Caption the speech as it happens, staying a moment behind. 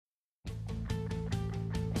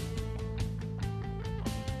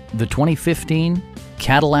The 2015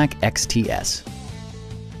 Cadillac XTS.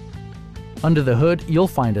 Under the hood, you'll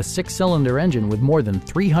find a 6-cylinder engine with more than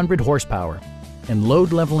 300 horsepower, and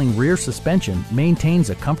load-leveling rear suspension maintains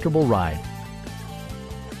a comfortable ride.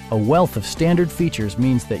 A wealth of standard features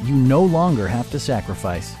means that you no longer have to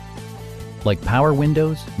sacrifice, like power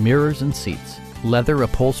windows, mirrors and seats, leather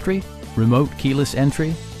upholstery, remote keyless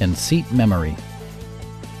entry, and seat memory.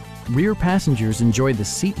 Rear passengers enjoy the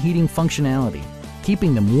seat heating functionality,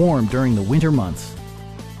 keeping them warm during the winter months.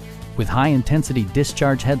 With high-intensity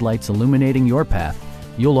discharge headlights illuminating your path,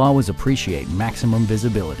 you'll always appreciate maximum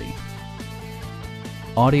visibility.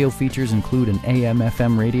 Audio features include an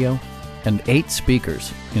AM/FM radio and 8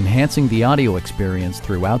 speakers, enhancing the audio experience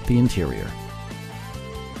throughout the interior.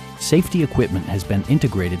 Safety equipment has been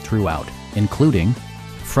integrated throughout, including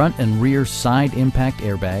front and rear side impact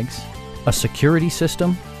airbags, a security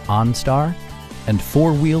system, OnStar, and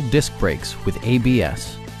 4-wheel disc brakes with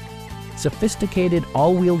ABS. Sophisticated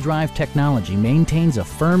all-wheel drive technology maintains a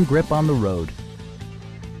firm grip on the road.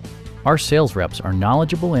 Our sales reps are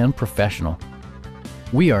knowledgeable and professional.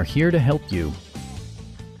 We are here to help you.